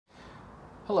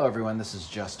Hello everyone, this is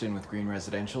Justin with Green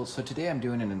Residential. So today I'm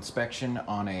doing an inspection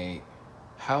on a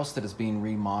house that is being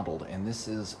remodeled, and this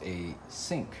is a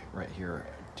sink right here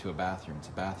to a bathroom. It's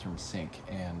a bathroom sink,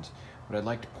 and what I'd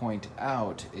like to point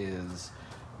out is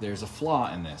there's a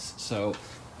flaw in this. So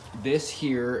this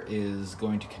here is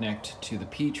going to connect to the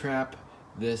P-trap.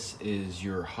 This is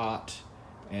your hot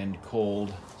and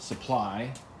cold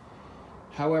supply.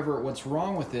 However, what's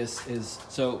wrong with this is,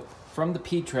 so from the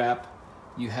P-trap,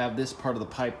 you have this part of the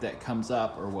pipe that comes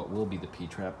up, or what will be the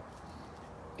P-trap,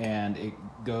 and it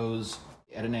goes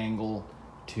at an angle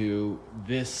to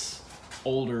this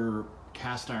older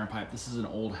cast iron pipe. This is an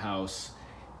old house,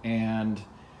 and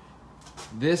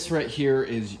this right here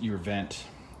is your vent.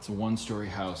 It's a one-story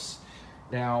house.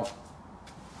 Now,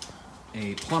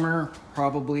 a plumber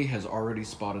probably has already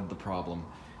spotted the problem.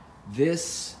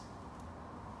 This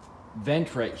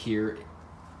vent right here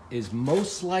is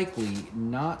most likely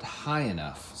not high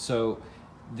enough. So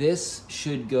this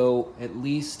should go at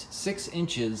least 6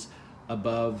 inches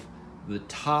above the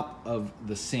top of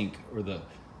the sink, or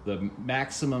the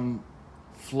maximum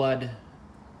flood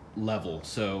level.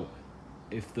 So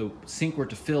if the sink were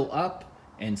to fill up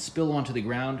and spill onto the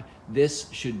ground, this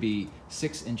should be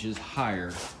 6 inches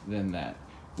higher than that,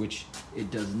 which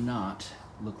it does not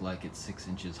look like it's 6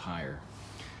 inches higher.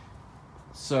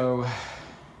 So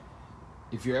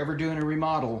if you're ever doing a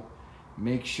remodel,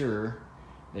 make sure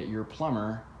that your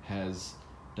plumber has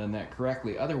done that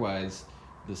correctly. Otherwise,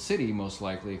 the city, most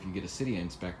likely, if you get a city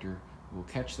inspector, will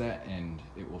catch that and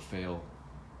it will fail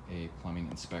a plumbing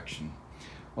inspection.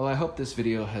 Well, I hope this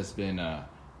video has been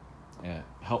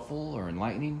helpful or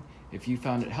enlightening. If you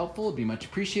found it helpful, it'd be much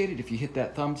appreciated if you hit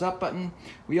that thumbs up button.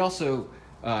 We also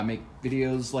make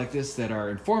videos like this that are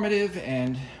informative,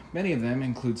 and many of them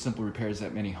include simple repairs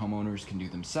that many homeowners can do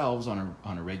themselves on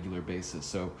a regular basis.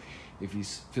 So if you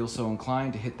feel so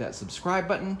inclined to hit that subscribe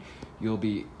button, you'll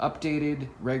be updated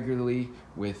regularly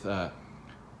with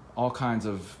all kinds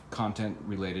of content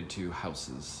related to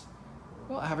houses.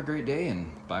 Well, have a great day,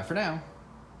 and bye for now.